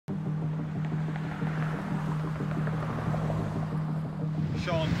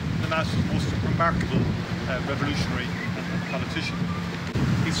Seán Lemass was most remarkable revolutionary politician.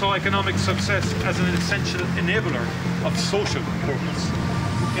 He saw economic success as an essential enabler of social purpose.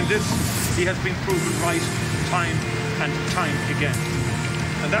 In this, he has been proven right time and time again.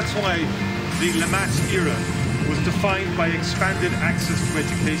 And that's why the Lemass era was defined by expanded access to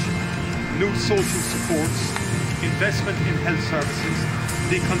education, new social supports, investment in health services,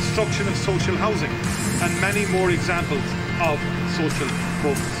 the construction of social housing, and many more examples of social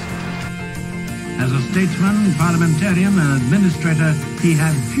progress. As a statesman, parliamentarian and administrator, he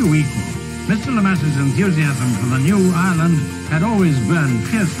had few equals. Mr. Lemass's enthusiasm for the new Ireland had always burned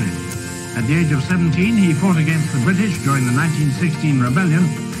fiercely. At the age of 17, he fought against the British during the 1916 rebellion,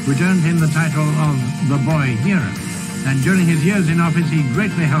 which earned him the title of the Boy Hero. And during his years in office, he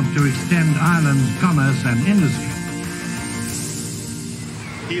greatly helped to extend Ireland's commerce and industry.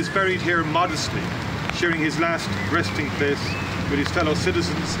 He is buried here modestly, sharing his last resting place with his fellow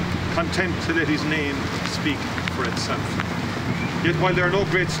citizens, content to let his name speak for itself. Yet while there are no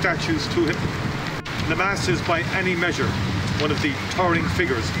great statues to him, Lemass is by any measure one of the towering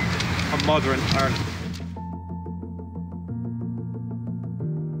figures of modern Ireland.